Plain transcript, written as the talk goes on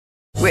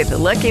With the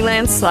Lucky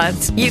Land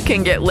Slots, you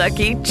can get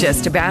lucky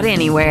just about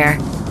anywhere.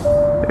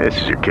 This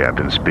is your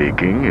captain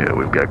speaking.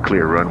 We've got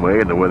clear runway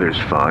and the weather's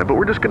fine, but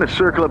we're just going to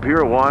circle up here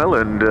a while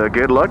and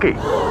get lucky.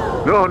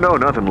 No,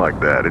 nothing like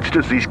that. It's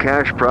just these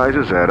cash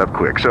prizes add up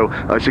quick. So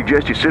I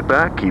suggest you sit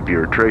back, keep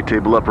your tray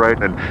table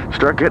upright, and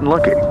start getting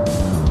lucky.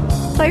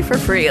 Play for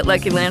free at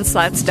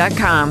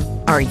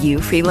LuckyLandSlots.com. Are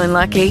you feeling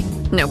lucky?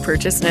 No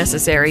purchase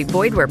necessary.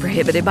 Void where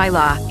prohibited by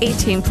law.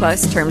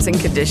 18+ terms and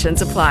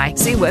conditions apply.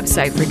 See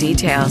website for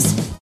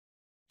details.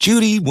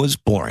 Judy was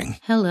boring.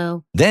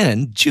 Hello.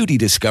 Then Judy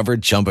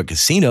discovered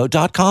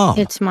ChumbaCasino.com.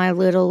 It's my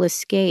little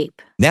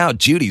escape. Now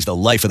Judy's the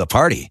life of the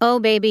party. Oh,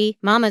 baby,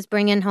 mama's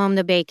bringing home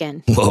the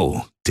bacon.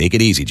 Whoa, take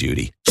it easy,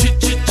 Judy.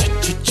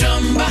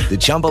 The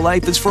Chumba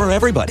life is for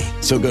everybody.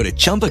 So go to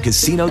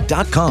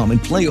ChumbaCasino.com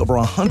and play over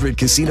 100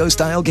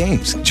 casino-style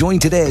games. Join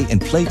today and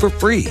play for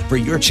free for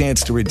your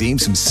chance to redeem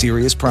some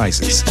serious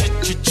prizes.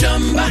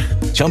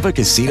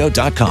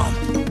 ChumbaCasino.com.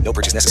 No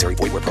purchase necessary.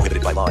 Void where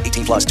prohibited by law.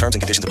 18+ terms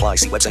and conditions apply.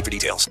 See website for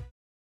details.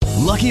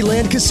 Lucky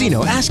Land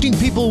Casino, asking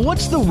people,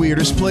 what's the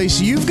weirdest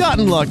place you've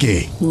gotten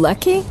lucky?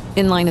 Lucky?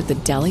 In line at the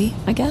deli,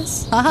 I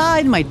guess? Aha,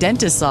 in my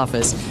dentist's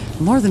office.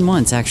 More than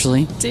once,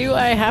 actually. Do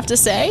I have to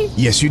say?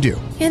 Yes, you do.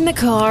 In the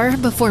car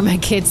before my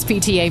kids'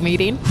 PTA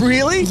meeting.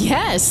 Really?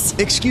 Yes.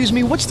 Excuse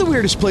me, what's the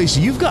weirdest place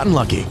you've gotten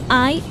lucky?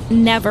 I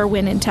never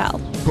win and tell.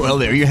 Well,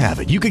 there you have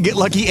it. You can get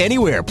lucky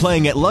anywhere,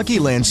 playing at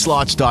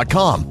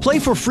LuckyLandSlots.com. Play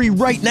for free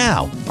right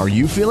now. Are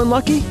you feeling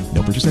lucky?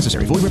 No purchase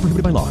necessary. Void where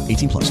prohibited by law.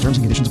 18+. Terms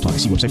and conditions apply.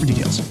 See website for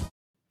details.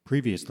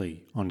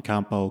 Previously on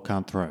Can't Bowl,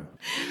 Can't Throw.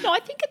 No, I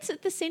think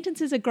the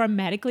sentences are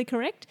grammatically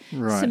correct.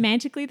 Right.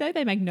 Semantically, though,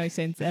 they make no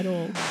sense at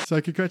all. So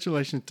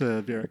congratulations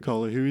to Virat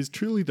Kohli, who is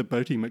truly the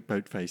Boaty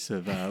McBoatface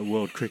of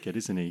world cricket,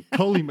 isn't he?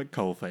 Kohli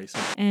McCoalface.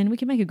 And we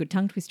can make a good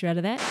tongue twister out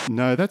of that.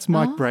 No, that's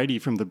Mike Brady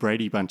from the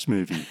Brady Bunch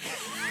movie.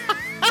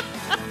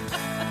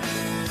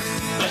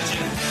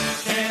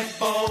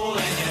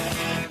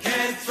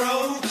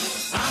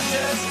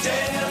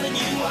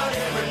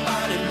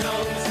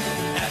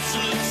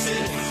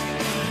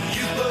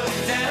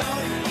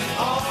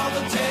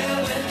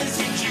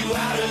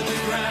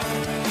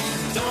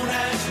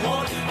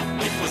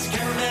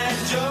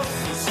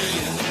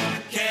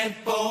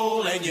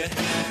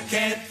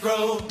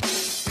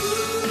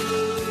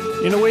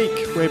 In a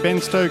week where Ben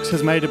Stokes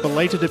has made a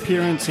belated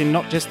appearance in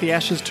not just the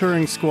Ashes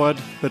touring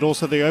squad, but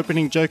also the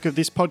opening joke of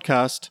this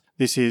podcast,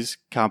 this is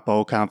Can't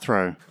Bowl, Can't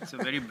Throw. It's a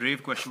very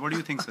brave question. What do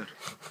you think, sir?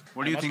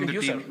 What do you think the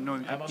team... No,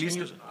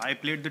 please, I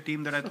played the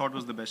team that I thought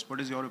was the best. What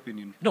is your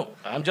opinion? No,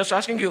 I'm just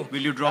asking you.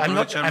 Will you drop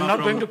Rohit Sharma I'm not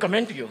going to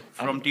comment to you.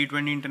 From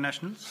T20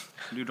 internationals?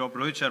 Will you drop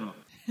Rohit Sharma?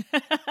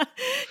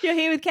 You're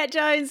here with Kat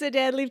Jones and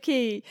Dan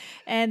Livkey.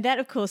 And that,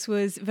 of course,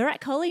 was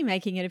Virat Kohli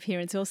making an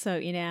appearance also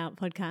in our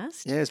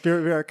podcast. Yes,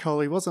 Virat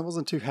Kohli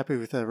wasn't too happy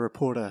with a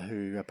reporter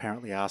who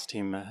apparently asked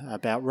him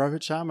about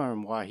Rohit Sharma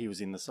and why he was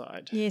in the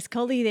side. Yes,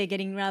 Kohli, they're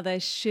getting rather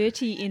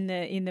shirty in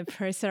the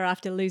presser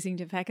after losing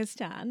to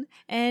Pakistan.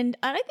 And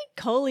I don't think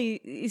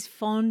Kohli is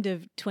fond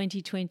of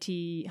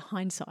 2020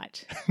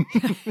 hindsight.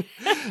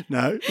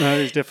 No,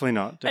 he's definitely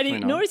not.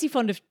 Nor is he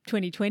fond of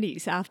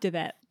 2020s after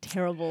that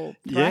terrible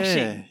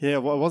thrashing. Yeah.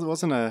 Well, it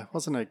wasn't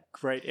a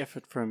great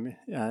effort from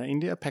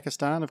India.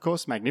 Pakistan, of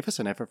course,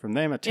 magnificent effort from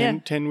them. A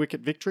 10 wicket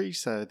victory,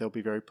 so they'll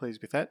be very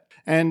pleased with that.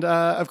 And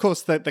of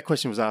course, the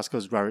question was asked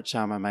because Rohit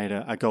Sharma made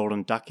a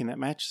golden duck in that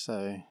match.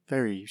 So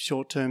very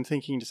short-term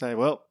thinking to say,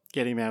 well,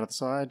 get him out of the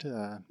side,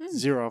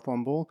 0 off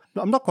one ball.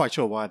 I'm not quite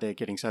sure why they're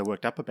getting so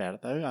worked up about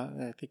it, though.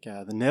 I think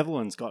the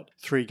Netherlands got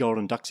 3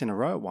 golden ducks in a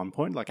row at one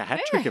point, like a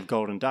hat-trick of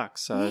golden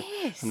ducks. So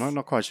yes. I'm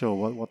not quite sure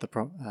what the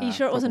problem Are you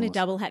sure it wasn't a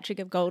double hat-trick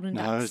of golden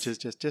ducks? No,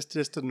 it's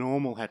just a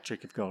normal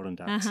hat-trick of golden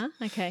ducks.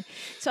 Okay.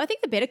 So I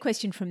think the better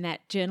question from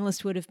that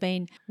journalist would have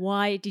been,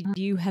 why did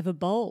you have a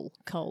bowl,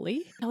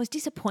 Kohli? I was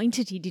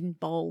disappointed he didn't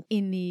bowl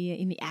in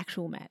the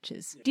actual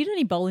matches. Didn't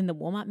he bowl in the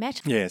warm-up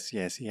match? Yes.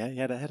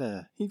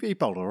 He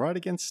bowled all right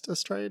against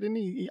Australia, didn't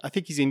he? I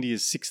think he's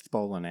India's 6th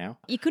bowler now.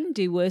 You couldn't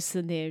do worse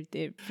than their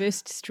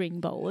first string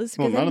bowlers.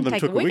 Well, none of them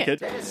took a wicket.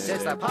 This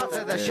is the part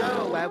of the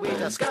show where we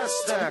discuss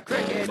the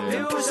cricket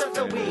news of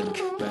the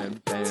week.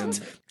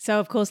 So,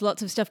 of course,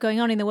 lots of stuff going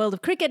on in the world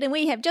of cricket, and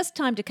we have just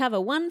time to cover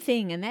one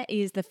thing, and that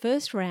is the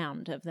first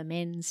round of the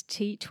Men's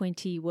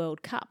T20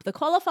 World Cup, the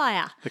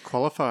qualifier. The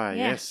qualifier,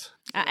 yes.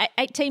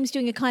 8 teams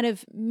doing a kind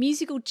of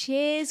musical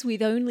chairs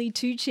with only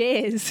 2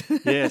 chairs.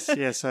 Yes.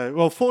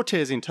 So, 4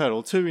 chairs in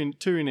total, two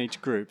in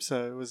each group.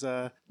 So it was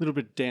a little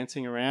bit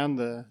dancing around.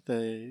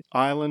 The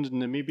Ireland,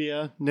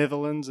 Namibia,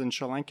 Netherlands, and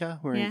Sri Lanka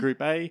were in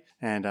Group A,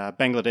 and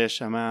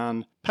Bangladesh,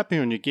 Oman,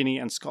 Papua New Guinea,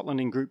 and Scotland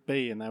in Group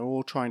B, and they were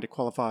all trying to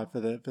qualify for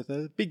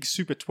the big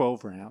Super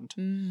 12 round.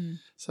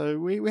 So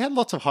we had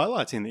lots of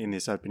highlights in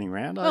this opening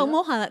round. Well,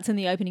 more highlights in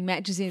the opening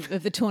matches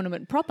of the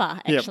tournament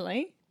proper,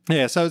 actually.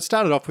 Yeah, so it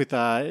started off with,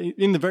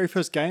 in the very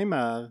first game,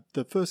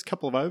 the first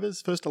couple of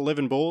overs, first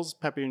 11 balls,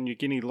 Papua New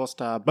Guinea lost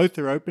both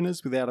their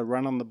openers without a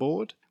run on the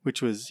board,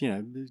 which was,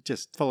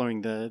 just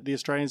following the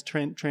Australians'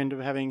 trend of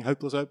having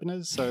hopeless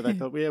openers. So they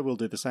thought, yeah, we'll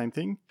do the same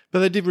thing. But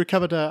they did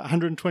recover to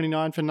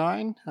 129 for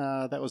 9.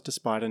 That was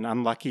despite an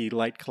unlucky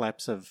late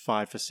collapse of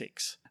 5 for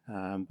 6.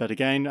 But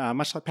again,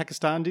 much like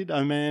Pakistan did,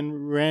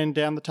 Oman ran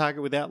down the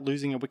target without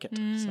losing a wicket.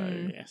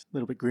 So, yes, a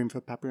little bit grim for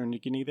Papua New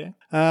Guinea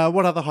there.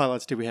 What other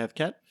highlights did we have,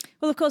 Kat?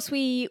 Well, of course,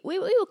 we were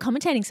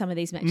commentating some of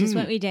these matches,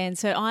 weren't we, Dan?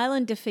 So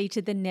Ireland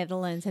defeated the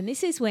Netherlands, and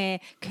this is where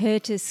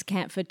Curtis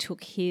Campher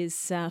took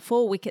his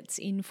 4 wickets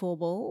in 4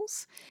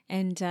 balls,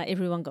 and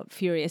everyone got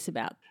furious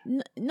about,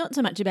 not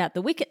so much about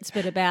the wickets,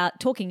 but about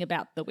talking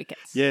about the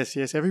wickets. Yes.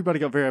 Everybody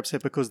got very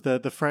upset because the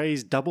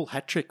phrase double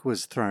hat-trick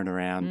was thrown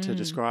around to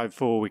describe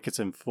 4 wickets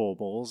and 4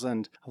 balls,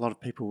 and a lot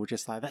of people were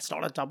just like, that's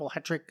not a double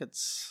hat-trick.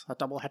 It's a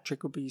double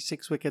hat-trick would be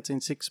 6 wickets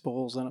in 6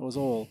 balls, and it was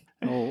all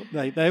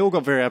they all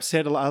got very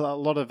upset. A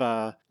lot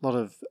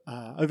of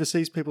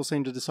overseas people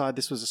seemed to decide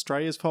this was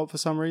Australia's fault for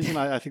some reason.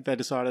 I think they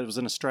decided it was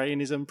an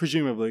Australianism,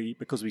 presumably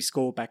because we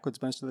score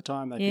backwards most of the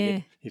time. They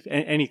figured if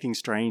anything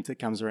strange that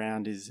comes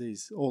around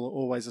is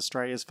always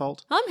Australia's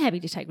fault. I'm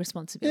happy to take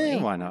responsibility.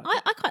 Yeah, why not?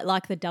 I quite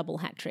like the double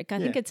hat-trick. I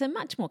think it's a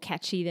much more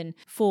catchy than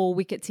 4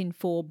 wickets in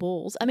 4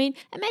 balls. I mean,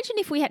 imagine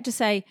if we had to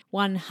say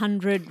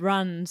 100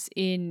 runs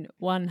in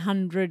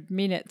 100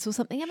 minutes or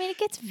something. I mean, it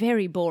gets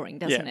very boring,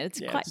 doesn't it?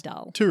 It's quite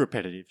dull. Too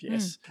repetitive,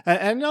 yes.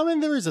 And I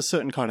mean, there is a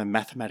certain kind of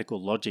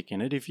mathematical logic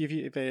in it.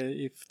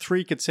 If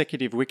 3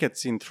 consecutive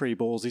wickets in 3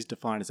 balls is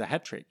defined as a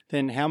hat-trick,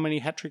 then how many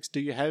hat-tricks do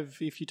you have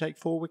if you take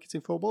 4 wickets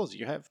in 4 balls?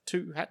 You have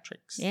 2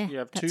 hat-tricks. Yeah, you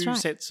have that's 2 right.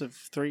 sets of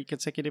 3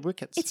 consecutive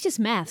wickets. It's just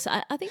maths.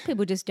 I think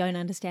people just don't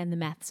understand the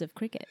maths of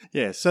cricket.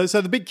 Yeah, so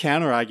the big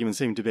counter argument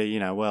seemed to be,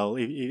 well,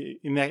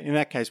 in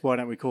that case, why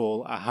don't we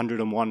call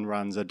 101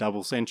 runs a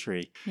double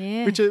century?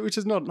 Yeah. Which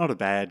is not a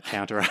bad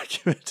counter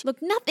argument. Look,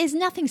 there's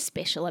nothing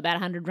special about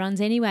 100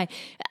 runs anyway.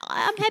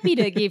 I'm happy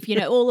to give,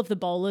 all of the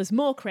bowlers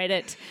more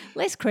credit,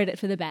 less credit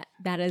for the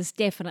batters,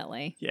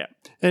 definitely. Yeah.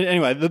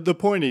 Anyway, the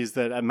point is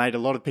that it made a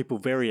lot of people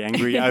very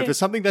angry over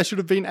something they should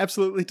have been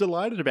absolutely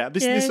delighted about.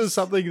 This is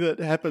something that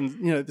happens,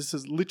 this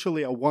is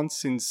literally a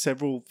once in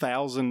several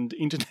thousand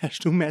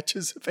international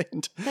matches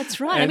event. That's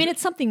right. And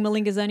it's something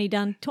Malinga's only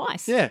done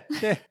twice. Yeah.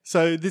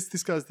 So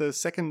this guy's the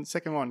second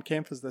one.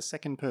 Campher's the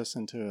second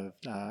person to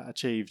have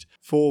achieved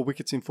 4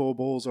 wickets in 4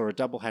 balls or a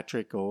double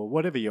hat-trick or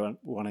whatever you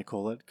want to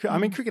call it. I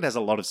mean, cricket has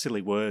a lot of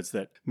silly words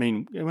that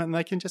mean,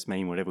 they can just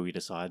mean whatever we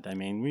decide they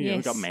mean.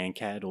 We've got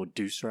mankad or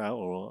doosra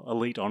or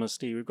elite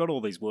honesty. We've got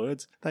all these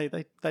words. They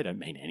don't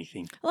mean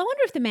anything. Well, I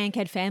wonder if the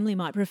mankad family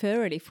might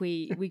prefer it if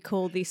we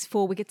call this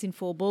 4 wickets in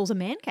 4 balls a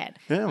mankad.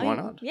 Yeah, why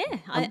not?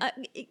 Yeah,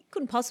 it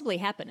couldn't possibly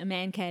happen, a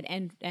mankad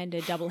and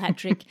a double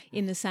hat-trick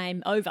in the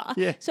same over.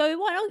 Yeah. So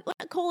why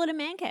not call it a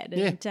mankad?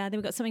 And then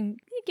we've got something,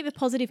 give a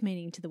positive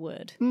meaning to the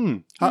word.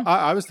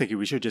 I was thinking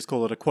we should just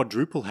call it a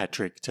quadruple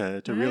hat-trick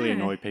to really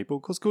annoy people,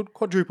 because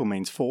quadruple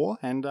means 4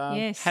 and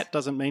hat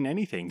doesn't mean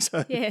anything.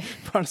 So might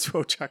as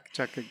well chuck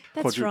a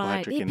quadruple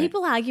hat-trick in there.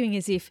 People arguing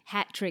as if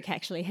hat-trick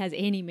actually has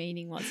any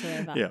meaning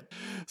whatsoever. Yeah.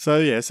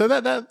 So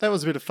that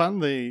was a bit of fun,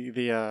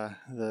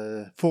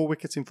 the 4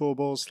 wickets in 4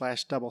 balls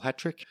 / double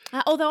hat-trick.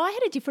 Although I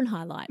had a different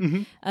highlight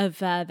of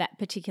that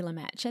particular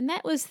match, and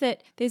that was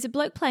that there's a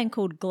bloke playing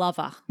called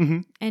Glover,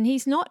 and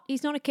he's not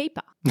a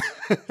keeper.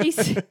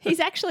 he's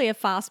actually a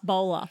fast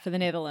bowler for the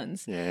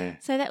Netherlands. Yeah.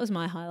 So that was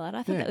my highlight.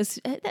 I thought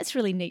that's a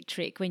really neat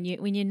trick when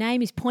your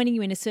name is pointing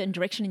you in a certain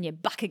direction and you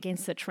buck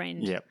against the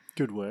trend. Yeah.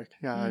 Good work.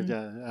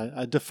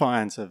 A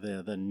defiance of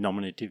the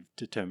nominative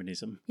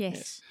determinism.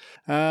 Yes.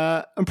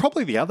 And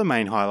probably the other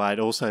main highlight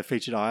also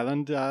featured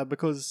Ireland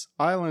because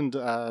Ireland,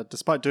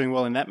 despite doing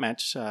well in that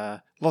match,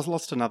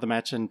 lost another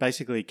match and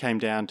basically came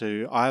down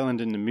to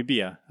Ireland and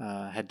Namibia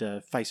had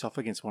to face off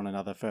against one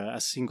another for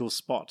a single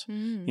spot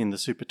in the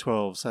Super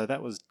 12. So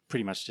that was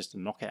pretty much just a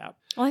knockout.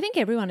 Well, I think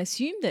everyone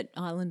assumed that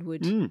Ireland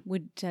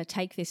would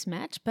take this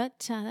match,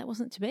 but that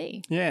wasn't to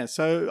be. Yeah,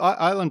 so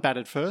Ireland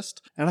batted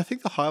first, and I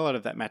think the highlight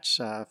of that match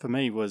for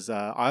me was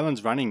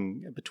Ireland's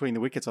running between the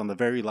wickets on the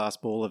very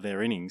last ball of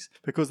their innings,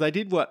 because they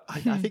did what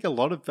I think a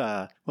lot of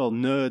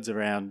nerds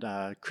around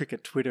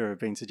cricket Twitter have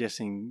been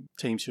suggesting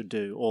teams should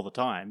do all the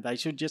time. They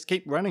should just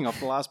keep running off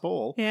the last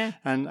ball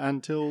and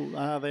until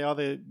they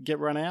either get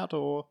run out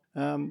or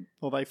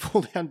they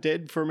fall down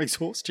dead from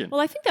exhaustion.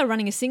 Well, I think they were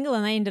running a single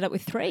and they ended up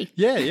with 3.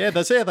 Yeah,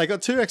 that's it. They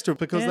got 2 extra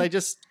because they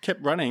just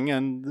kept running,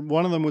 and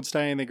one of them would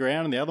stay in the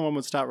ground and the other one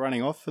would start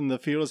running off, and the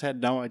fielders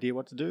had no idea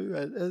what to do.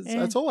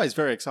 It's always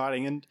very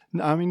exciting. And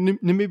I mean,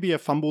 Namibia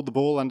fumbled the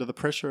ball under the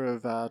pressure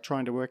of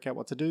trying to work out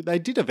what to do. They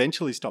did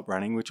eventually stop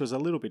running, which was a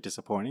little bit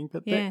disappointing,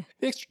 but the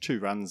extra 2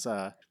 runs,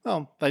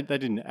 they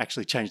didn't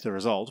actually change the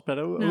result, but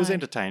it was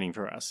entertaining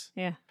for us.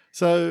 Yeah.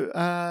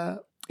 So,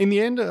 in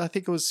the end, I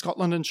think it was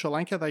Scotland and Sri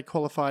Lanka. They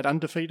qualified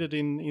undefeated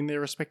in their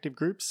respective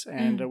groups,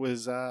 and it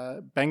was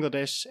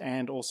Bangladesh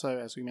and also,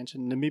 as we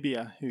mentioned,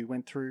 Namibia who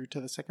went through to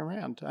the second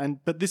round.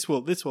 But this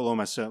will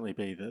almost certainly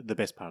be the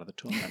best part of the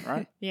tournament,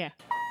 right? Yeah.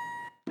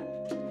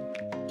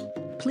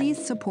 Please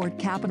support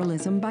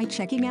capitalism by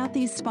checking out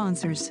these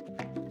sponsors.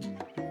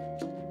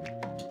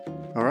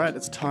 All right,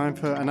 it's time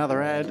for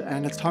another ad,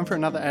 and it's time for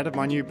another ad of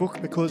my new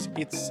book because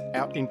it's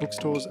out in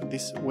bookstores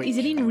this week. Is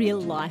it in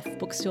real-life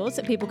bookstores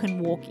that people can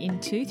walk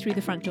into through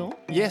the front door?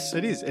 Yes,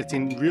 it is. It's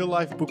in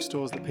real-life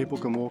bookstores that people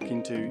can walk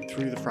into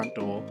through the front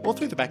door or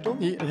through the back door.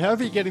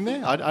 However you get in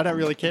there, I don't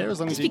really care as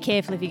long as you... Just be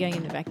careful if you're going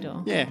in the back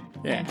door. Yeah,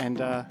 and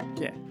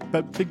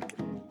But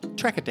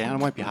track it down. It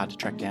won't be hard to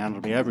track down.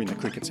 It'll be over in the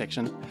cricket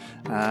section.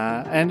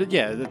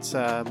 It's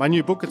my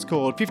new book. It's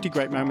called 50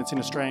 Great Moments in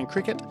Australian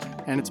Cricket,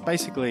 and it's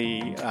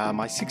basically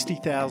my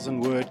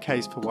 60,000-word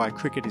case for why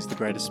cricket is the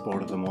greatest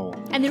sport of them all.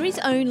 And there is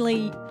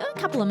only a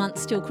couple of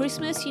months till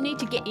Christmas. You need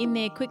to get in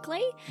there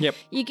quickly. Yep.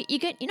 You're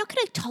not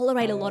going to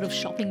tolerate a lot of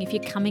shopping if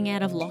you're coming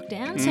out of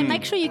lockdown, so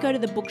make sure you go to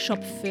the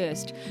bookshop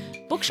first.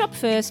 Bookshop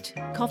first,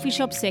 coffee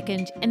shop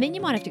second, and then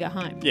you might have to go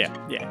home. Yeah.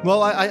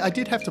 Well, I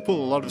did have to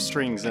pull a lot of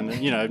strings and,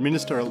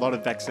 administer a lot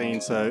of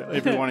vaccines so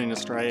everyone in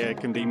Australia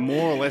can be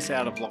more or less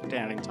out of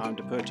lockdown in time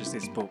to purchase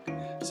this book.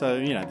 So,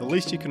 the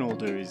least you can all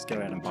do is go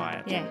out and buy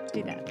it. Yeah,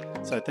 do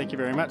that. So thank you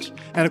very much.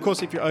 And of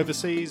course, if you're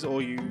overseas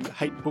or you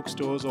hate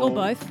bookstores or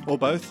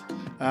both,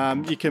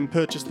 you can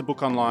purchase the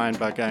book online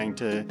by going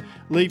to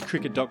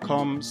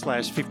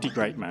leavecricket.com/50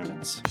 great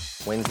moments.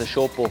 When's the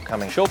short ball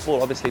coming? Short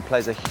ball obviously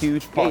plays a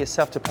huge part. Get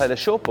yourself to play the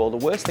short ball. The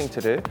worst thing to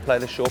do, play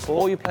the short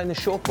ball, or you're playing the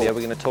short ball. Yeah,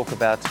 we're going to talk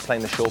about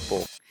playing the short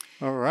ball.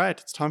 All right,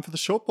 it's time for the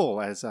short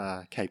ball, as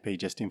KP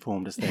just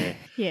informed us there.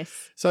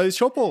 Yes. So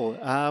short ball,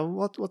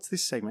 what's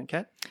this segment,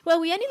 Kat? Well,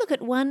 we only look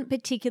at one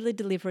particular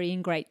delivery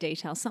in great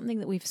detail, something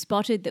that we've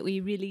spotted that we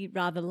really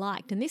rather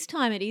liked. And this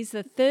time it is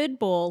the third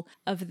ball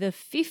of the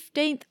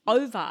 15th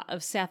over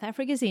of South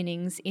Africa's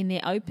innings in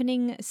their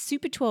opening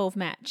Super 12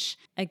 match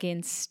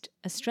against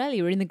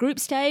Australia. We're in the group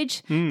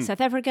stage, South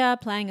Africa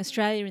playing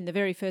Australia in the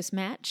very first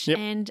match. Yep.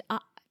 And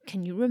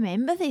can you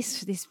remember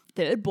this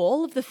third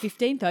ball of the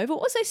 15th over?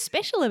 What was so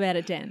special about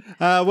it, Dan?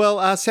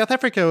 South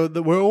Africa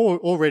were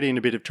already in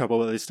a bit of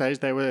trouble at this stage.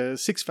 They were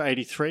 6 for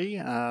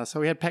 83. So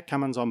we had Pat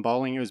Cummins on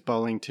bowling. He was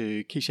bowling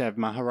to Keshav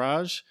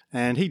Maharaj,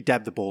 and he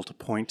dabbed the ball to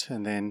point.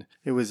 And then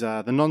it was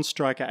the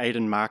non-striker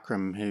Aidan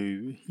Markram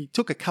who he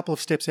took a couple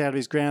of steps out of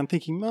his ground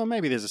thinking, well,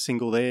 maybe there's a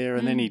single there.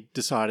 And then he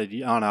decided,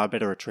 oh no, I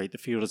better retreat. The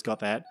fielder's got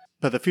that.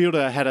 But the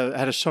fielder had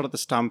a shot at the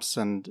stumps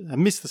and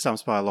missed the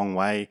stumps by a long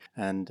way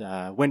and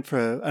went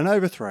for an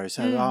overthrow.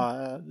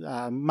 So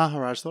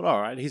Maharaj thought,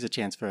 all right, here's a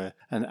chance for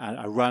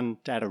a run,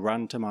 to add a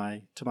run to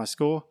my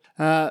score.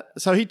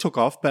 So he took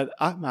off, but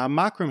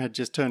Markram had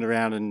just turned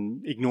around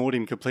and ignored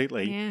him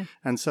completely. Yeah.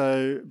 And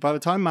so by the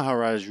time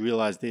Maharaj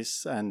realised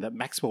this and that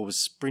Maxwell was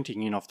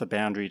sprinting in off the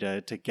boundary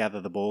to gather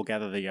the ball,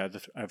 gather the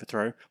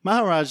overthrow,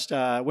 Maharaj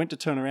went to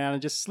turn around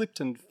and just slipped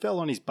and fell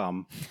on his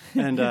bum.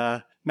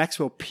 And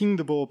Maxwell pinged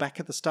the ball back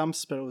at the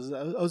stumps, but it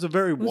was a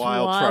very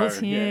wild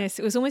throw. Yes,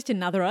 it was almost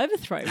another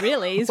overthrow,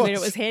 really, is where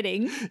it was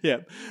heading.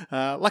 Yeah.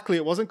 Luckily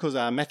it wasn't because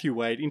Matthew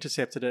Wade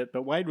intercepted it,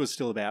 but Wade was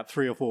still about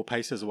 3 or 4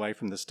 paces away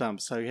from the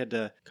stumps, so he had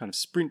to kind of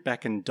sprint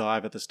back and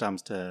dive at the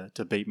stumps to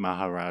beat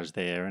Maharaj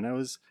there, and it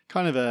was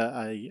kind of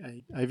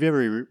a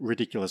very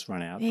ridiculous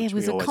run out. Yeah, it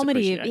was a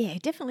comedy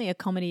definitely a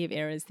comedy of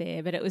errors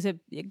there, but it was a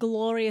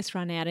glorious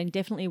run out and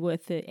definitely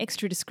worth the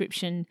extra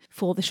description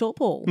for the short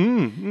ball.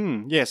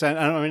 Yes, and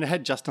I mean, it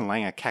had Justin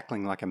Langer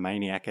cackling like a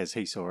maniac as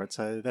he saw it,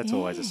 so that's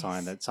always a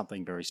sign that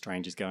something very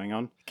strange is going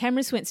on.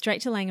 Cameras went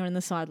straight to Langer on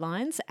the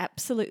sidelines.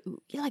 Absolute,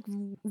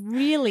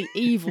 really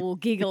evil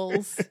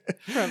giggles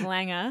from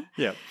Langer.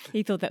 Yeah,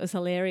 he thought that was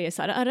hilarious.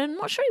 I'm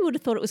not sure he would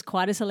have thought it was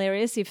quite as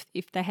hilarious if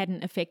they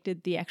hadn't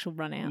affected the actual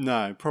run out.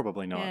 No,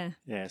 probably not. Yeah.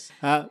 Yes,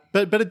 but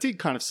it did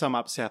kind of sum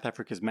up South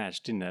Africa's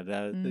match, didn't it?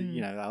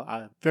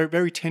 Very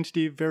very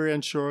tentative, very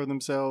unsure of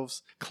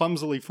themselves,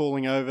 clumsily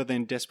falling over,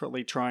 then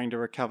desperately trying to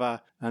recover,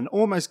 and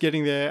almost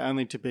getting there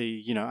only to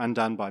be,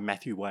 undone by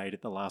Matthew Wade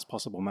at the last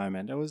possible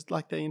moment. It was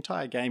like the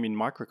entire game in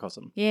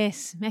microcosm.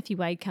 Yes, Matthew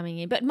Wade coming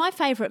in. But my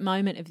favourite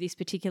moment of this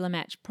particular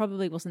match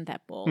probably wasn't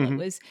that ball. Mm-hmm.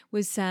 It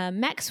was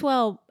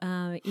Maxwell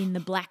in the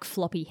black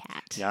floppy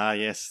hat.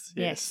 Yes.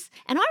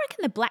 And I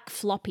reckon the black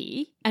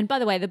floppy, and by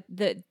the way,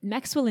 the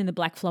Maxwell in the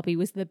black floppy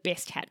was the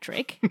best hat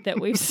trick that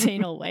we've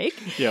seen all week.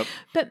 Yep.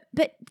 But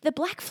the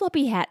black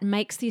floppy hat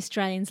makes the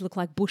Australians look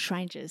like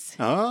bushrangers.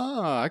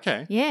 Oh,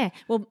 okay. Yeah.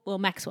 Well,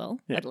 Maxwell,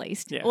 at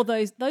least. Yeah. Or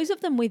those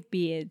of them with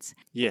beards.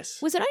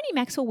 Yes. Was it only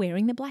Maxwell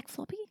wearing the black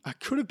floppy? It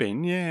could have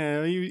been,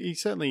 yeah. He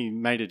certainly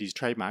made it his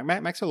trademark.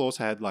 Maxwell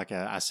also had like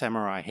a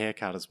samurai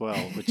haircut as well,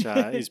 which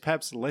is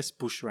perhaps less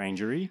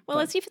bushrangery. Well,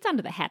 as if it's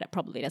under the hat, it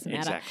probably doesn't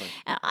matter. Exactly.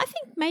 I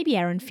think maybe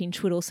Aaron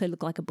Finch would also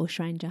look like a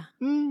bushranger.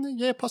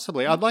 Yeah,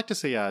 possibly. I'd like to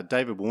see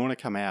David Warner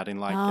come out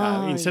in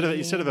instead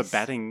of a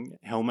batting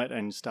helmet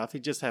and stuff,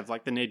 he'd just have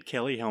like the Ned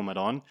Kelly helmet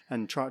on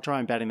and try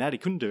and bat him out. He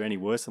couldn't do any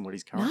worse than what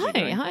he's currently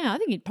doing. I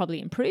think he'd probably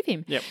improve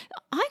him. Yep.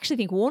 I actually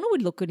think Warner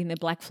would look good in the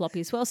black floppy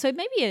as well. So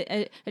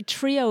maybe a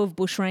trio of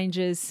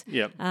bushrangers.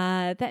 Yep.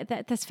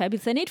 That's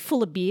fabulous. They need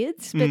fuller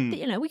beards, but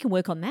we can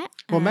work on that.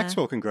 Well,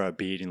 Maxwell can grow a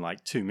beard in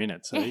like 2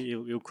 minutes, so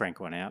he'll crank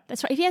one out.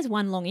 That's right. If he has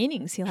one long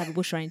innings, he'll have a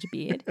bushranger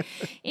beard.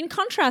 In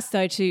contrast,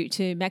 though,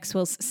 to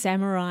Maxwell's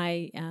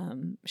samurai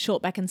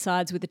short back and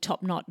sides with the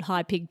top knot,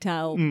 high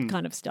pigtail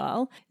kind of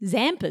style,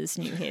 Zampa's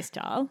new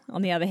hairstyle,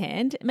 on the other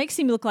hand, makes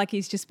him look like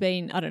he's just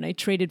been,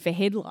 treated for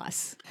head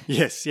lice.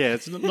 Yes, yeah,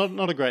 it's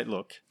not a great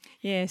look.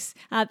 Yes.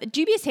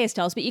 Dubious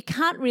hairstyles, but you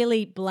can't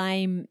really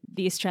blame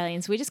the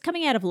Australians. We're just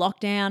coming out of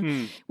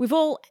lockdown. We've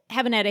all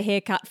haven't had a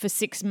haircut for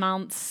 6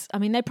 months. I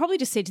mean, they probably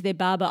just said to their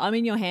barber, I'm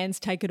in your hands,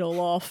 take it all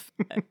off.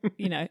 And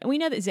we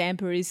know that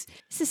Zampa is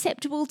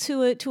susceptible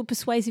to a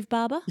persuasive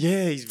barber.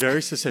 Yeah, he's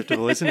very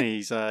susceptible, isn't he?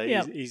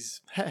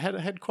 He's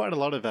had quite a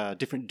lot of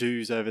different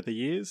do's over the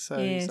years. So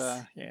yes.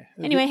 yeah.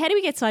 Anyway, how do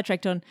we get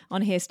sidetracked on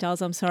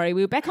hairstyles? I'm sorry.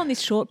 We were back on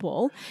this short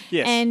ball.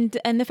 Yes.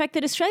 And the fact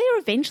that Australia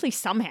eventually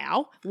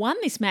somehow won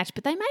this match,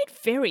 but they made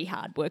very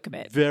hard work of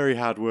it. Very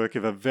hard work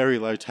of a very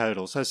low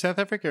total. So South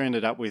Africa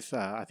ended up with,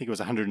 I think it was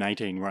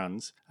 118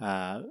 runs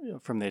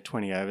from their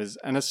 20 overs.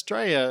 And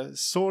Australia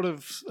sort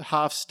of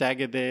half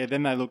staggered there.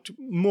 Then they looked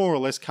more or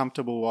less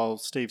comfortable while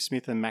Steve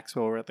Smith and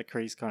Maxwell were at the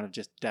crease kind of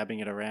just dabbing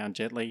it around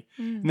gently.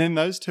 And then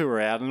those two were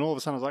out and all of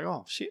a sudden I was like,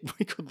 oh, shit,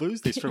 we could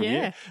lose this from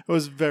here. It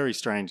was a very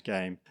strange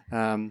game.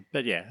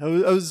 But yeah,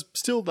 it was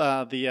still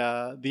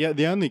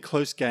the only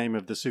close game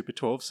of the Super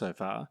 12 so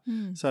far.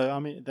 So, I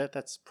mean,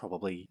 that's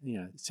probably...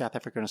 South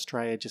Africa and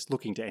Australia just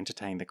looking to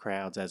entertain the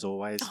crowds as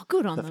always. Oh,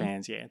 good on the them.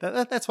 fans, yeah.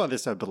 That's why they're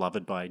so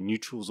beloved by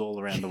neutrals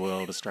all around the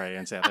world, Australia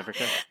and South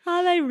Africa.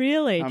 Are they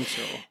really? I'm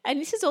sure. And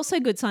this is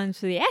also good signs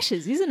for the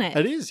Ashes, isn't it?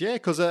 It is, yeah,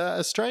 because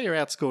Australia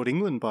outscored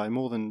England by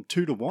more than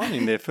 2-1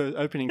 in their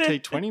opening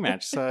T20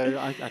 match. So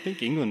I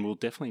think England will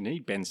definitely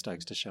need Ben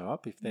Stokes to show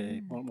up if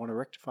they want to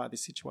rectify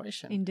this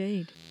situation.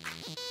 Indeed.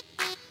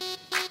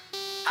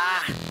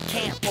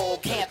 Can't bowl,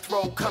 can't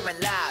throw, coming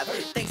live.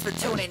 Thanks for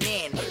tuning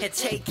in and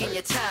taking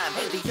your time.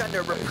 The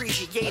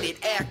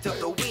underappreciated act of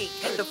the week,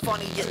 the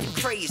funniest and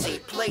crazy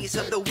plays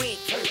of the week.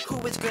 Who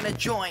is gonna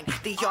join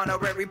the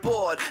honorary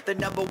board? The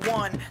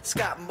 #1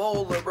 Scott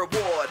Moeller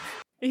Award.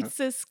 It's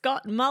the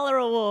Scott Muller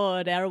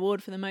Award, our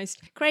award for the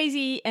most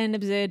crazy and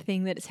absurd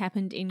thing that has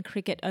happened in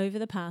cricket over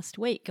the past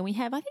week. And we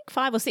have, I think,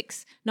 5 or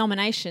 6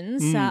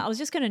 nominations. I was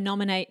just going to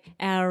nominate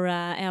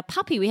our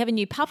puppy. We have a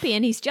new puppy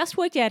and he's just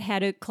worked out how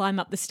to climb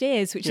up the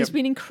stairs, which has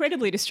been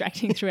incredibly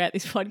distracting throughout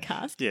this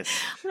podcast. Yes.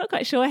 I'm not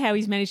quite sure how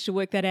he's managed to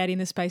work that out in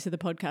the space of the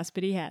podcast,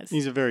 but he has.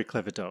 He's a very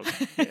clever dog,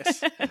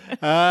 yes.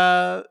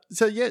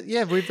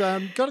 We've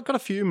got a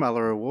few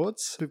Muller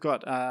Awards. We've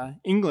got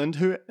England,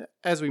 who,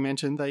 as we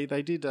mentioned, they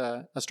did...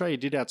 Australia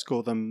did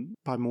outscore them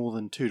by more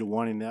than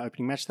 2-1 in their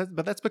opening match,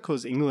 but that's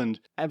because England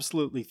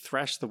absolutely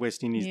thrashed the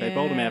West Indies. Yeah. They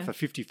bowled them out for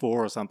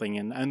 54 or something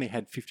and only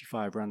had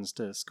 55 runs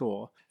to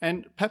score.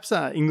 And perhaps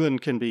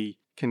England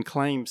can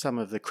claim some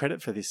of the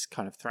credit for this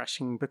kind of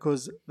thrashing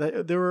because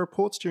there were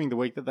reports during the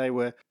week that they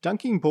were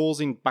dunking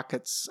balls in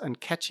buckets and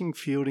catching,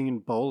 fielding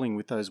and bowling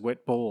with those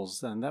wet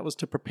balls, and that was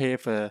to prepare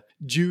for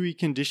dewy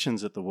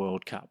conditions at the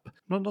World Cup.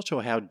 I'm not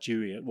sure how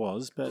dewy it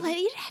was, but... Well,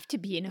 you'd have to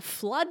be in a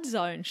flood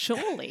zone,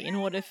 surely, in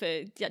order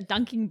for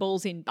dunking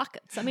balls in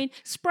buckets. I mean,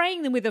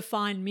 spraying them with a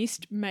fine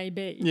mist,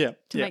 maybe,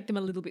 to make them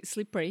a little bit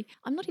slippery.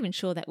 I'm not even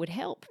sure that would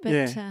help, but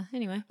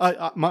anyway.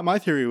 My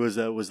theory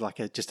was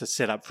like just a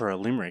setup for a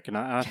limerick, and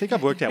I think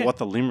I've worked out what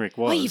the limerick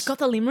was. Oh, you've got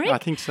the limerick? I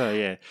think so,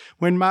 yeah.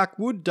 When Mark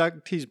Wood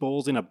dunked his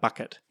balls in a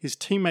bucket, his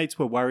teammates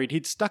were worried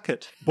he'd stuck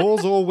it.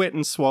 Balls all wet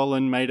and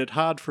swollen made it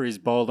hard for his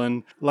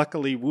bowling.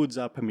 Luckily, Woods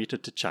are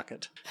permitted to chuck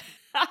it.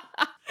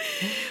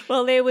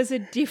 Well, there was a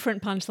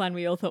different punchline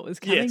we all thought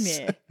was coming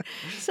there.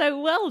 So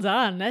well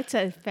done. That's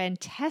a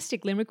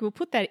fantastic limerick. We'll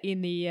put that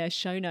in the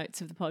show notes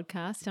of the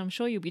podcast. I'm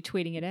sure you'll be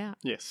tweeting it out.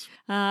 Yes.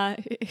 That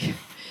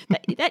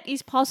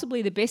is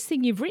possibly the best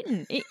thing you've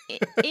written.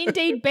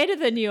 Indeed, better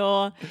than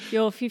your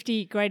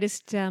 50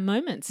 greatest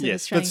moments.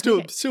 Yes, but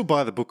still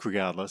buy the book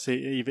regardless,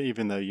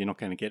 even though you're not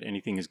going to get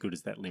anything as good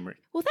as that limerick.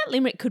 Well, that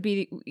limerick could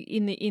be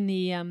in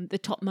the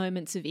top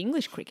moments of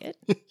English cricket.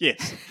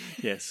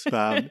 Yes.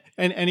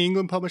 And any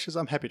England publishers,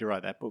 I'm happy to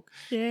write that book.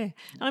 Yeah.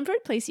 I'm very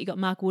pleased that you got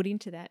Mark Wood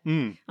into that.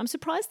 I'm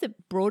surprised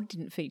that Broad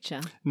didn't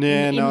feature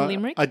in the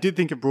limerick. I did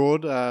think of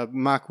Broad.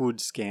 Mark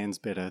Wood scans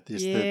better.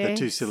 Just the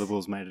 2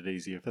 syllables made it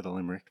easier for the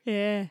limerick.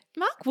 Yeah.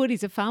 Mark Wood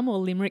is a far more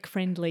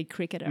limerick-friendly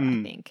cricketer,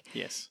 I think.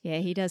 Yes. Yeah,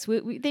 he does.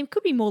 There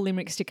could be more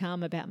limericks to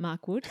come about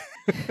Mark Wood.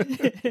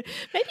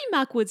 Maybe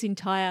Mark Wood's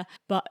entire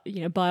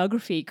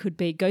biography could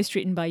be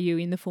ghostwritten by you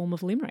in the form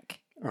of limerick.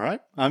 All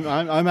right,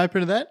 I'm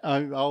open to that.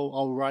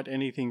 I'll write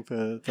anything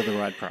for the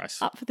right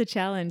price. Up for the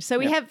challenge. So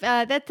we have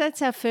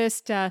that's our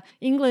first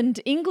England.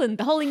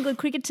 The whole England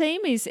cricket team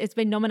it's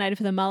been nominated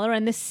for the Muller,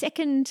 and the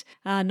second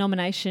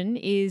nomination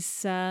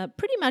is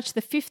pretty much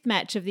the fifth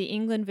match of the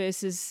England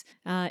versus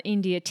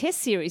India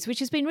Test series, which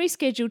has been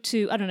rescheduled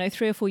to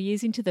 3 or 4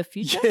 years into the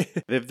future. Yeah.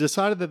 They've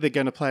decided that they're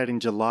going to play it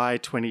in July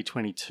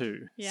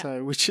 2022. Yeah.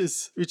 So which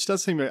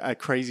does seem a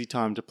crazy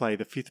time to play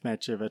the fifth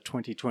match of a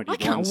 2021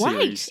 series. I can't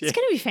wait. Yeah. It's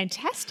going to be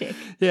fantastic.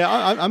 Yeah,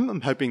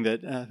 I'm hoping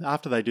that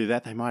after they do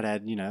that, they might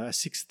add, a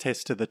sixth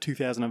test to the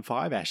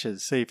 2005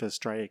 Ashes, see if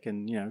Australia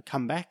can,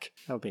 come back.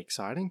 That would be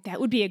exciting. That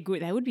would be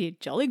a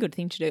jolly good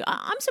thing to do.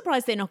 I'm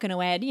surprised they're not going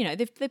to add,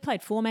 they've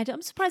played 4 matches.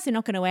 I'm surprised they're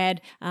not going to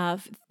add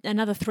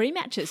another 3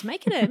 matches.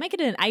 Make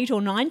it an 8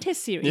 or 9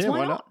 test series. Yeah,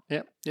 why not?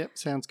 Yep,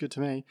 sounds good to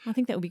me. I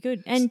think that would be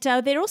good. And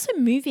they're also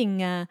moving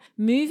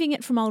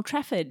it from Old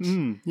Trafford.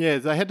 Yeah,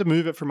 they had to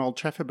move it from Old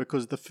Trafford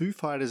because the Foo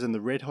Fighters and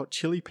the Red Hot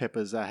Chili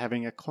Peppers are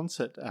having a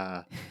concert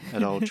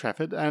at Old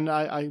Trafford, and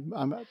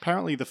I'm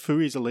apparently the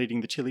Fooies are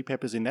leading the Chili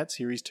Peppers in that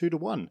series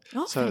 2-1.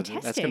 Oh, so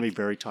fantastic. That's going to be a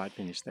very tight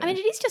finish there. I mean,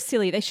 it is just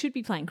silly. They should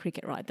be playing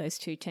cricket, right? Those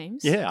two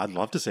teams. Yeah, I'd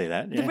love to see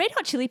that. Yeah. The Red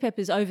Hot Chili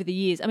Peppers over the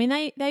years. I mean,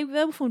 they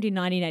were formed in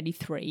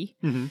 1983.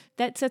 Mm-hmm.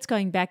 That's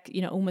going back,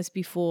 almost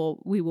before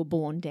we were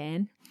born,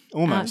 Dan.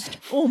 Almost.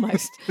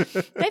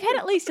 They've had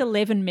at least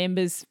 11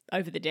 members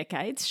over the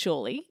decades,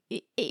 surely.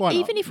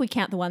 Even if we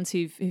count the ones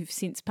who've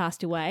since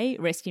passed away,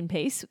 rest in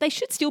peace, they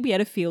should still be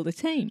able to field a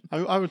team.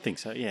 I would think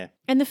so, yeah.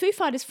 And the Foo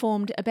Fighters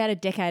formed about a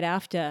decade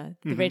after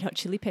the Red Hot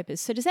Chili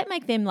Peppers. So does that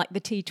make them like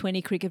the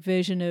T20 cricket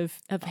version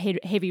of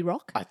heavy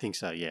rock? I think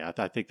so, yeah.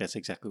 I think that's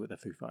exactly what the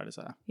Foo Fighters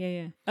are.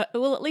 Yeah.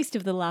 Well, at least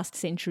of the last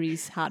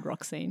century's hard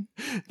rock scene.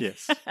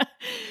 Yes.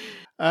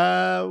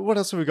 What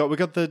else have we got? We've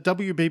got the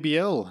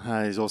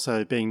WBBL is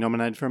also being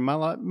nominated for a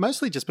Muller,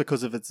 mostly just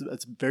because of its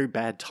very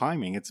bad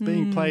timing. It's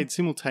being played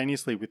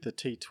simultaneously with the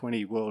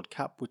T20 World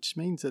Cup, which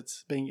means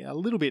it's being a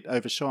little bit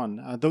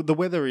overshone. The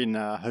weather in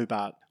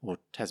Hobart or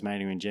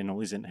Tasmania in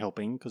general isn't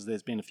helping because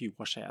there's been a few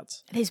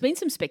washouts. There's been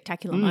some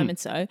spectacular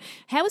moments though.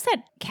 How was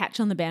that catch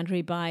on the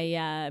boundary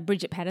by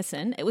Bridget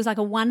Patterson? It was like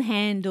a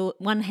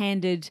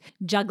one-handed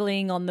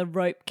juggling on the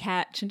rope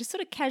catch and just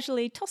sort of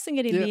casually tossing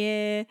it in the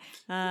air,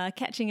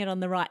 catching it on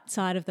the right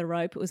side of the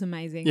rope. It was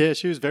amazing. Yeah,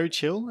 she was very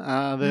chill.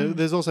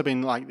 There's also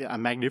been like a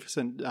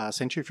magnificent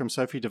century from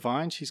Sophie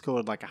Devine. She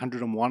scored like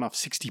 101 off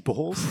 60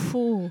 balls.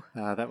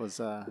 That was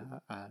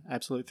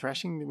absolute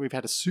thrashing. We've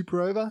had a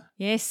super over.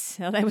 Yes,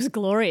 that was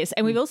glorious.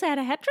 And we've also had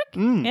a hat-trick.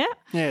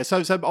 Yeah,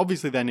 so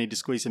obviously they need to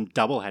squeeze some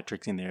double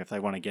hat-tricks in there if they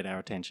want to get our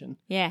attention.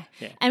 Yeah.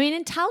 I mean,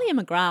 and Talia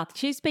McGrath,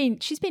 she's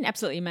been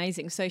absolutely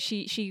amazing. So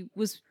she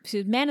was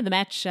man of the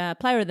match,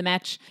 player of the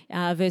match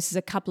versus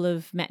a couple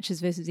of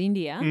matches versus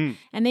India.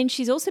 And then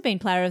she's also been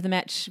player of the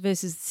match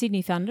versus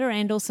Sydney Thunder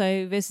and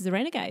also versus the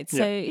Renegades.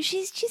 So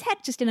she's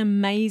had just an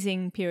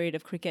amazing period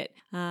of cricket.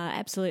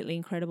 Absolutely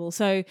incredible.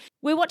 So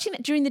we're watching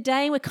it during the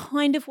day. We're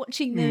kind of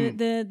watching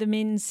the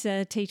men's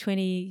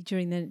T20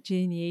 during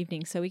the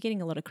evening. So we're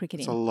getting a lot of cricket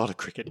in. It's a lot of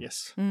cricket,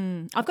 yes.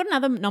 I've got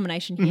another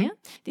nomination here.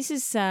 This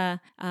is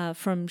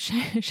from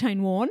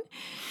Shane Warne.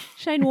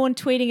 Shane Warne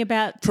tweeting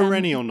about...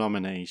 Perennial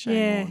nominee,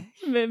 Shane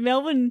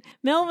Warne.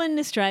 Melbourne,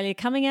 Australia,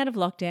 coming out of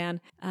lockdown,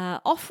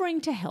 offering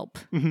to help.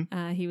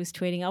 He was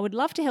tweeting, I would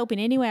love to help in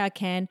any way I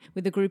can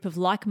with a group of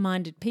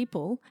like-minded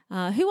people.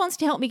 Who wants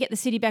to help me get the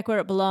city back where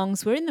it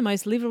belongs? We're in the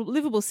most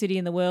livable city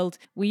in the world.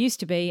 We used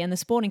to be, and the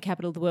sporting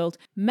capital of the world.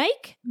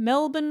 Make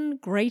Melbourne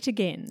great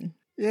again.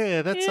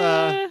 Yeah, that's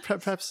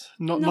perhaps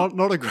not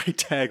a great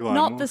tagline.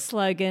 Not the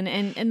slogan.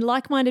 And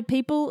like-minded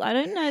people, I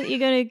don't know that you're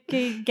going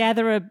to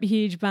gather a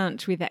huge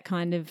bunch with that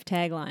kind of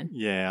tagline.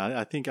 Yeah,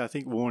 I think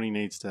Warney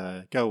needs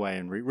to go away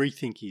and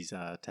rethink his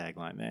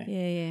tagline there.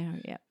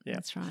 Yeah,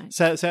 that's right.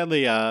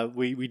 Sadly,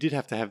 we did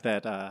have to have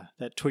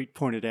that tweet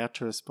pointed out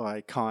to us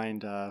by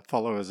kind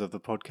followers of the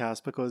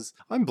podcast because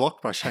I'm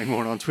blocked by Shane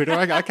Warne on Twitter.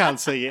 I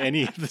can't see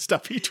any of the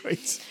stuff he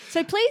tweets.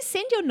 So please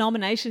send your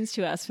nominations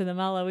to us for the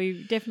Muller.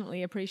 We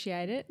definitely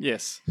appreciate it.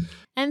 Yes.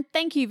 And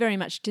thank you very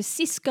much to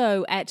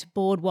Cisco at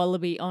Board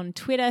Wallaby on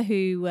Twitter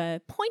who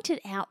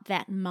pointed out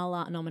that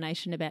Muller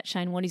nomination about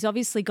Shane Warne. He's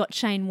obviously got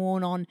Shane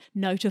Warne on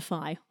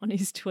Notify on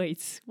his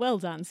tweets. Well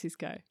done,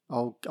 Cisco.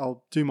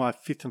 I'll do my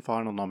fifth and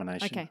final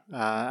nomination. Okay.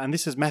 And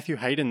this is Matthew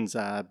Hayden's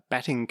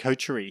batting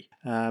coachery.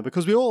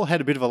 Because we all had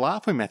a bit of a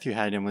laugh when Matthew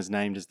Hayden was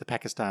named as the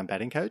Pakistan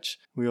batting coach.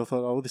 We all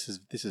thought, this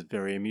is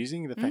very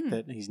amusing, the fact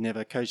that he's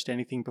never coached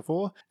anything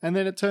before. And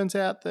then it turns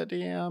out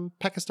that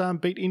Pakistan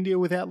beat India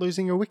without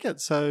losing a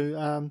wicket.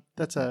 So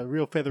that's a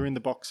real feather in the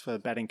box for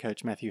batting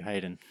coach Matthew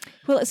Hayden.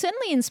 Well, it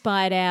certainly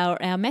inspired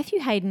our Matthew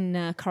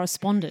Hayden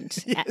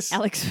correspondent,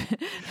 Alex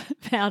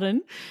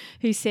Bowden,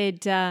 who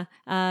said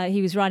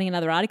he was writing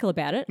another article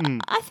about it.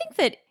 I think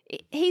that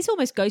he's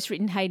almost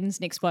ghostwritten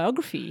Hayden's next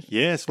biography.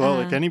 Yes,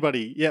 well, if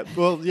anybody... Yeah,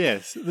 well,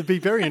 yes. It'd be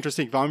very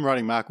interesting if I'm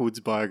writing Mark Wood's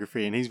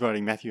biography and he's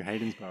writing Matthew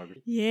Hayden's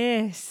biography.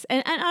 Yes.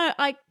 And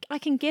I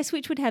can guess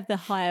which would have the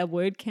higher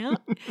word count.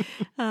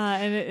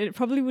 And it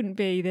probably wouldn't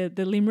be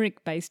the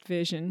Limerick-based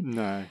version.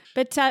 No.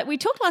 But we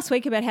talked last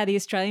week about how the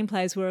Australian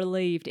players were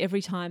relieved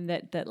every time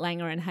that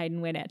Langer and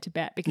Hayden went out to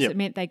bat because it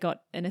meant they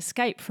got an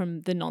escape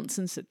from the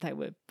nonsense that they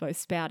were both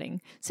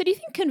spouting. So do you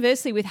think,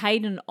 conversely, with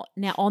Hayden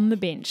now on the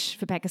bench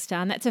for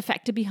Pakistan, that's a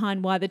factor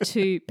behind why the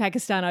two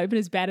Pakistan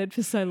openers batted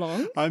for so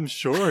long? I'm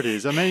sure it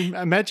is. I mean,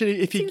 imagine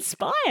if he...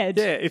 inspired.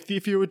 Yeah,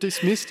 if you were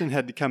dismissed and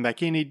had to come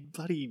back in, he'd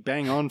bloody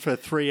bang on for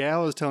 3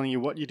 hours telling you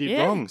what you did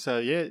wrong. So,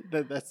 yeah,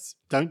 that's...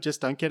 Don't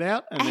get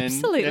out. And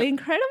Absolutely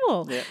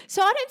incredible. Yep.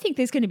 So I don't think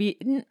there's going to be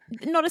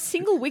not a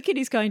single wicket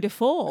is going to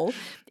fall,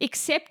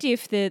 except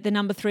if the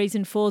number 3s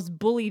and 4s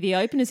bully the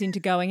openers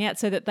into going out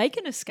so that they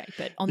can escape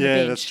it on the bench.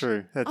 Yeah, that's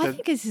true. I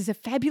think this is a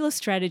fabulous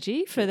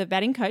strategy for the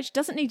batting coach.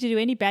 Doesn't need to do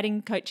any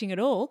batting coaching at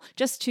all,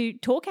 just to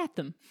talk at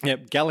them.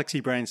 Yep, galaxy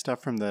brain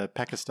stuff from the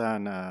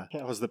Pakistan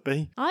powers that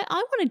be. I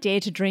want to dare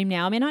to dream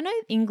now. I mean, I know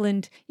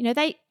England.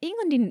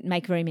 England didn't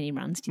make very many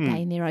runs, did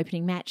they, in their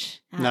opening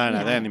match?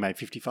 No, they only made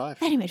 55.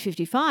 They only made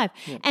 55.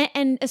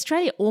 And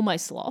Australia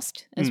almost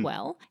lost as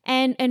well.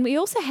 And we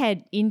also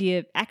had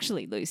India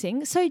actually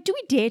losing. So do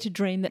we dare to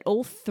dream that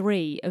all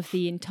three of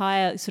the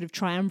entire sort of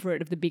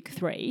triumvirate of the big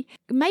three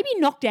maybe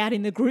knocked out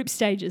in the group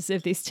stages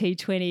of this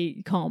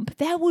T20 comp?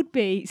 That would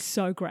be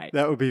so great.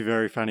 That would be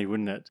very funny,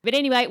 wouldn't it? But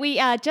anyway, we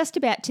are just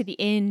about to the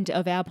end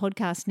of our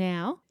podcast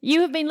now.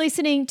 You have been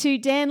listening to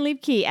Dan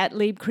Liebke at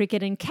Lieb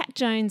Cricket and Cat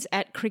Jones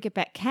at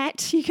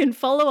CricketBackCat. You can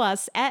follow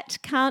us at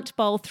Can't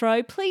Bowl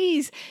Throw.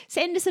 Please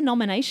send us a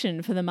nomination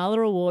for the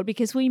Muller Award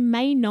because we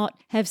may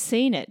not have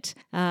seen it,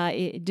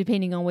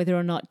 depending on whether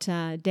or not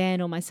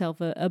Dan or myself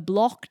are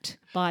blocked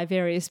by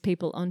various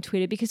people on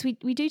Twitter, because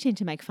we do tend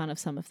to make fun of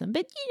some of them.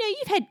 But,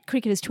 you've had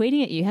cricketers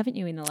tweeting at you, haven't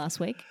you, in the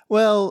last week?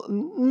 Well,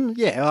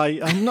 yeah,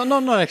 I'm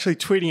not actually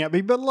tweeting at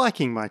me, but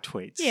liking my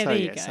tweets. Yeah, so, there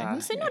you go.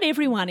 So not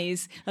everyone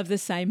is of the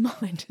same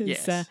mind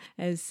as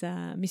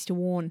Mr.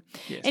 Warren.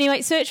 Yes.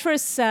 Anyway, search for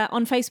us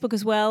on Facebook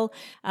as well.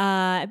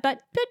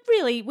 But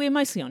really, we're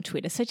mostly on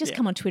Twitter. So just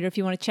come on Twitter if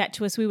you want to chat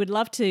to us. We would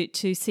love to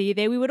see you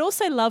there. We would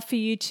also love for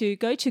you to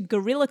go to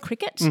Guerrilla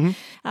Cricket,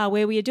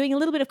 where we are doing a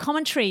little bit of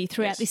commentary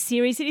throughout this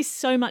series. It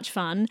is so much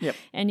fun. Yep.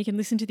 And you can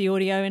listen to the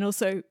audio and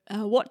also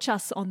watch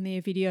us on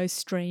their video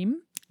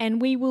stream.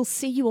 And we will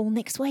see you all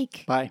next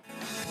week. Bye.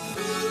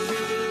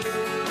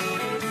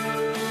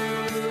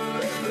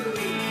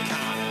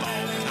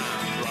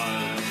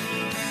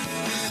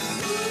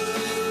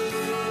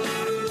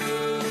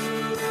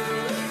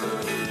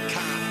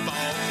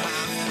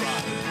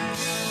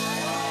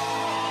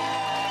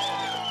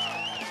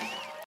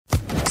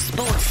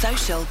 Sports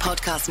Social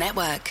Podcast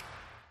Network.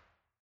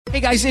 Hey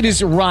guys, it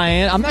is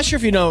Ryan. I'm not sure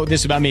if you know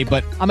this about me,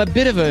 but I'm a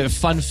bit of a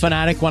fun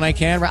fanatic when I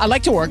can. I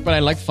like to work, but I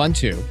like fun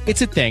too.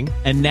 It's a thing.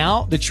 And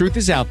now the truth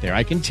is out there.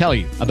 I can tell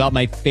you about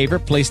my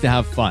favorite place to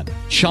have fun.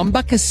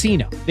 Chumba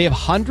Casino. They have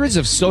hundreds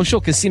of social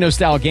casino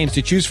style games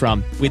to choose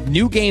from with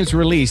new games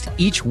released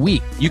each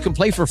week. You can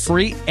play for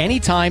free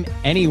anytime,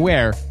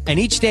 anywhere. And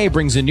each day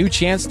brings a new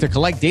chance to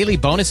collect daily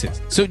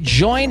bonuses. So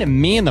join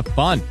me in the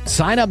fun.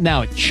 Sign up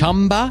now at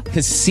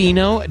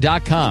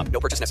ChumbaCasino.com. No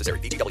purchase necessary.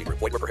 VGW Group.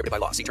 Void where prohibited by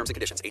law. See terms and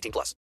conditions. 18+.